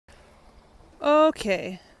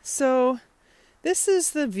Okay, so this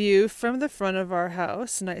is the view from the front of our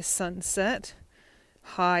house. Nice sunset.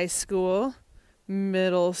 High school,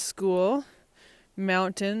 middle school,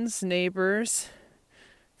 mountains, neighbors,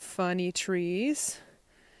 funny trees,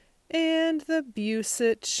 and the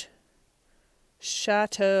Busich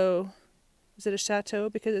Chateau. Is it a chateau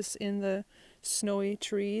because it's in the snowy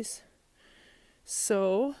trees?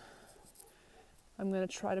 So I'm going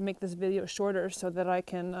to try to make this video shorter so that I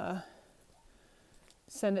can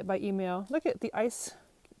send it by email. Look at the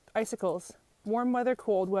icicles. Warm weather,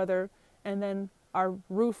 cold weather, and then our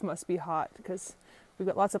roof must be hot because we've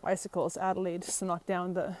got lots of icicles. Adelaide just knocked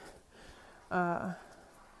down the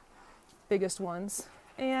biggest ones.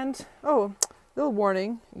 And, oh, little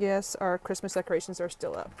warning, yes, our Christmas decorations are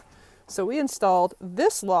still up. So we installed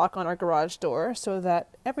this lock on our garage door so that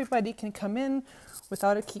everybody can come in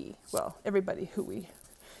without a key. Well, everybody who we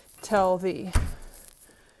tell the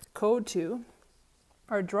code to.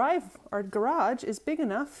 Our garage is big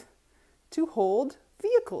enough to hold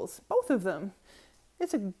vehicles, both of them.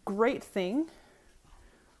 It's a great thing.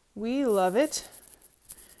 We love it.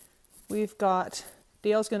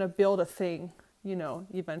 Dale's gonna build a thing,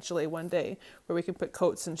 eventually one day where we can put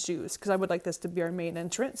coats and shoes, because I would like this to be our main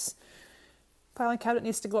entrance. Filing cabinet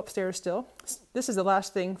needs to go upstairs still. This is the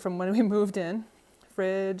last thing from when we moved in.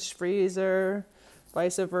 Fridge, freezer,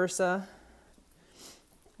 vice versa.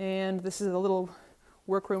 And this is a little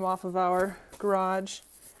workroom off of our garage,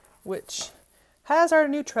 which has our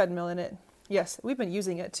new treadmill in it. Yes, we've been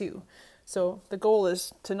using it too. So the goal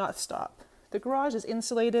is to not stop. The garage is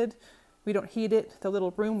insulated. We don't heat it. The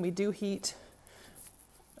little room we do heat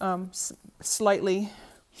slightly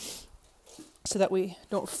so that we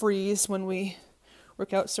don't freeze when we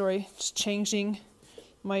work out. Sorry, just changing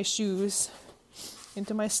my shoes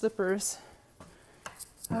into my slippers.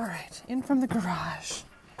 All right, in from the garage.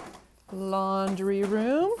 Laundry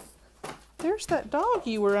room. There's that dog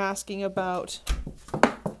you were asking about.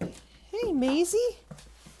 Hey, Maisie.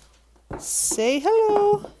 Say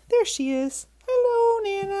hello. There she is. Hello,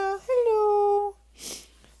 Nana. Hello.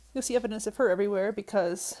 You'll see evidence of her everywhere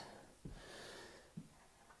because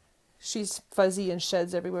she's fuzzy and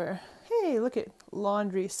sheds everywhere. Hey, look at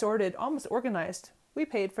laundry sorted, almost organized. We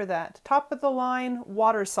paid for that. Top of the line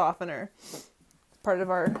water softener. Part of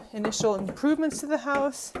our initial improvements to the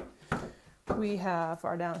house. We have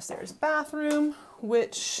our downstairs bathroom,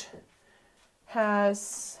 which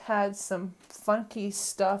has had some funky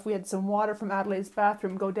stuff. We had some water from Adelaide's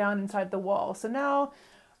bathroom go down inside the wall. So now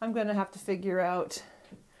I'm going to have to figure out,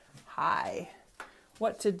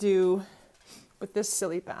 what to do with this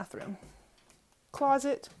silly bathroom.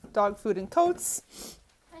 Closet, dog food and coats,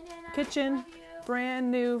 kitchen,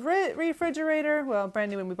 brand new refrigerator. Well,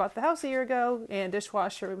 brand new when we bought the house a year ago, and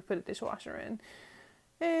dishwasher. We put a dishwasher in.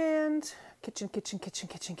 And kitchen,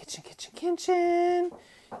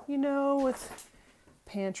 with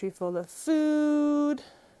pantry full of food,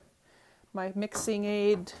 my mixing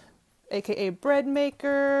aid, aka bread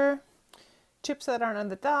maker, chips that aren't on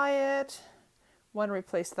the diet. Want to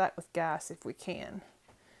replace that with gas if we can.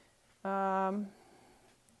 Plants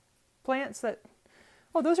that,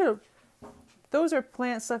 those are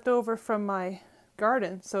plants left over from my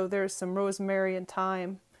garden. So there's some rosemary and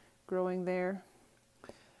thyme growing there.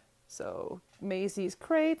 So Maisie's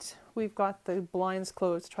crate. We've got the blinds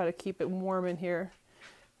closed to try to keep it warm in here.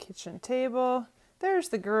 Kitchen table. There's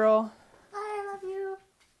the girl. Hi, I love you.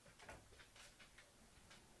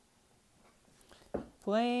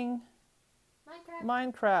 Playing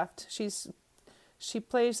Minecraft. She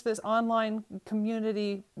plays this online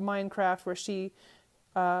community Minecraft where she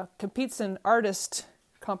competes in artist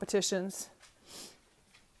competitions.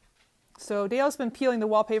 So Dale's been peeling the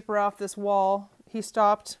wallpaper off this wall. He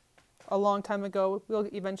stopped a long time ago. We'll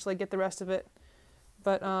eventually get the rest of it.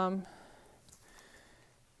 But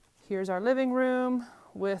here's our living room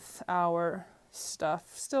with our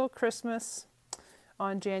stuff. Still Christmas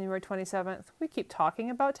on January 27th. We keep talking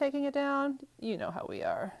about taking it down. You know how we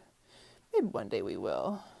are. Maybe one day we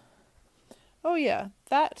will. Oh yeah,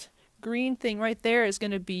 that green thing right there is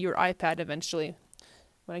going to be your iPad eventually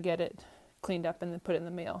when I get it cleaned up and then put it in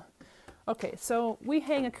the mail. Okay, so we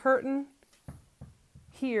hang a curtain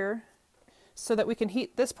here so that we can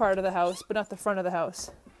heat this part of the house, but not the front of the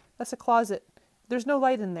house. That's a closet. There's no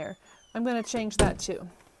light in there. I'm going to change that too.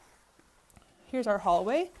 Here's our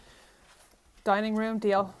hallway. Dining room.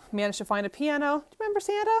 Dale managed to find a piano. Do you remember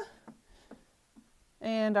Santa?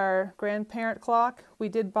 And our grandparent clock. We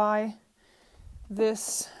did buy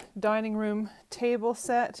this dining room table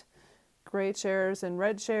set. Gray chairs and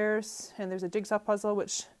red chairs. And there's a jigsaw puzzle,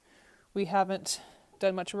 which we haven't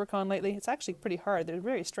done much work on lately. It's actually pretty hard. They're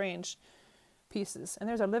very strange. pieces. And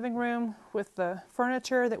there's our living room with the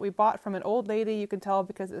furniture that we bought from an old lady. You can tell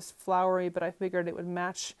because it's flowery, but I figured it would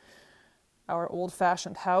match our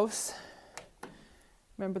old-fashioned house.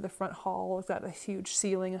 Remember the front hall has got a huge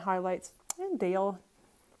ceiling and highlights. And Dale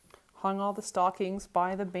hung all the stockings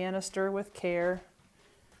by the banister with care.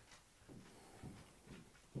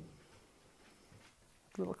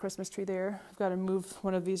 Little Christmas tree there. I've got to move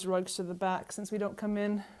one of these rugs to the back since we don't come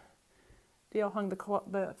in. Dale hung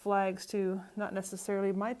the flags too. Not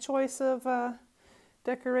necessarily my choice of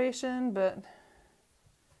decoration, but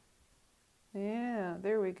yeah,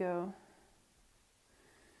 there we go.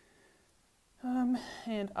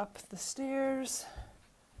 And up the stairs.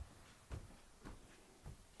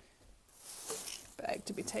 Bag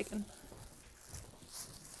to be taken.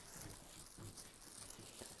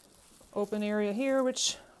 Open area here,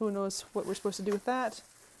 which who knows what we're supposed to do with that.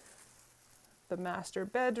 The master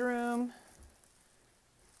bedroom.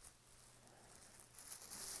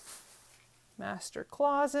 Master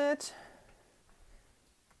closet.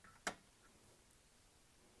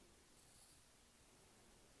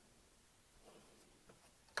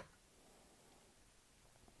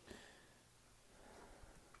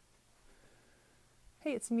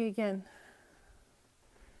 Hey, it's me again.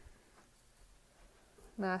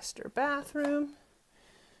 Master bathroom.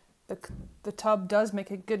 The tub does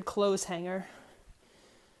make a good clothes hanger.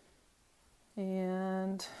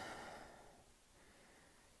 And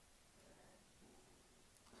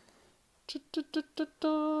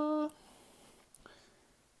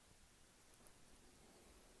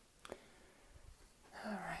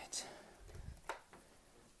all right.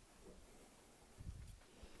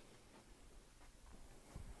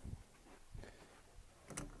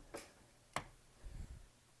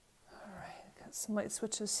 Some light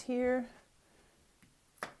switches here.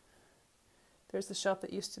 There's the shelf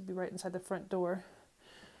that used to be right inside the front door.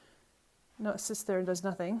 No, it sits there and does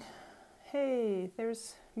nothing. Hey,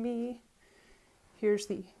 there's me. Here's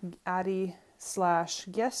the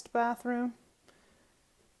Addie/guest bathroom.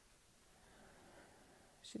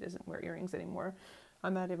 She doesn't wear earrings anymore.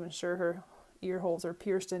 I'm not even sure her ear holes are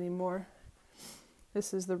pierced anymore.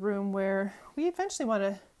 This is the room where we eventually want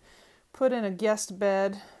to put in a guest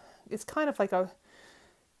bed. It's kind of like a,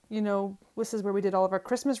 you know, this is where we did all of our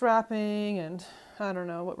Christmas wrapping, and I don't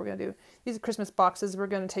know what we're going to do. These are Christmas boxes we're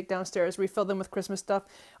going to take downstairs, refill them with Christmas stuff.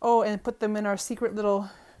 Oh, and put them in our secret little,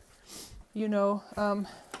 you know,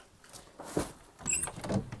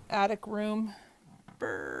 attic room.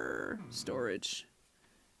 Storage.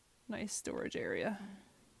 Nice storage area.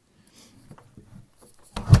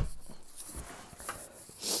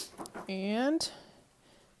 And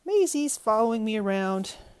Maisie's following me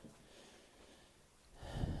around.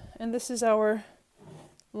 And this is our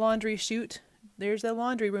laundry chute. There's the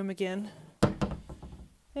laundry room again.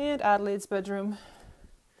 And Adelaide's bedroom.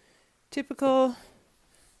 Typical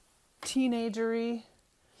teenagery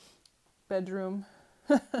bedroom.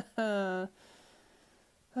 Yeah.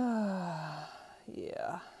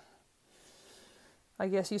 I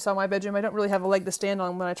guess you saw my bedroom. I don't really have a leg to stand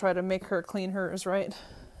on when I try to make her clean hers, right?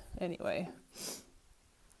 Anyway.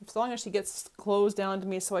 As long as she gets clothes down to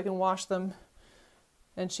me so I can wash them,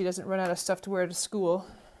 and she doesn't run out of stuff to wear to school,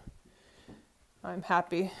 I'm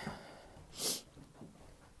happy.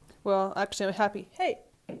 Well, actually, I'm happy. Hey!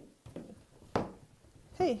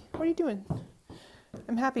 Hey, what are you doing?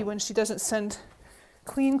 I'm happy when she doesn't send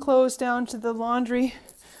clean clothes down to the laundry.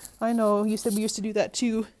 I know, you said we used to do that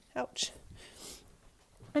too. Ouch.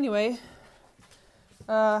 Anyway,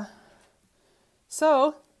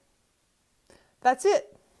 so, that's it.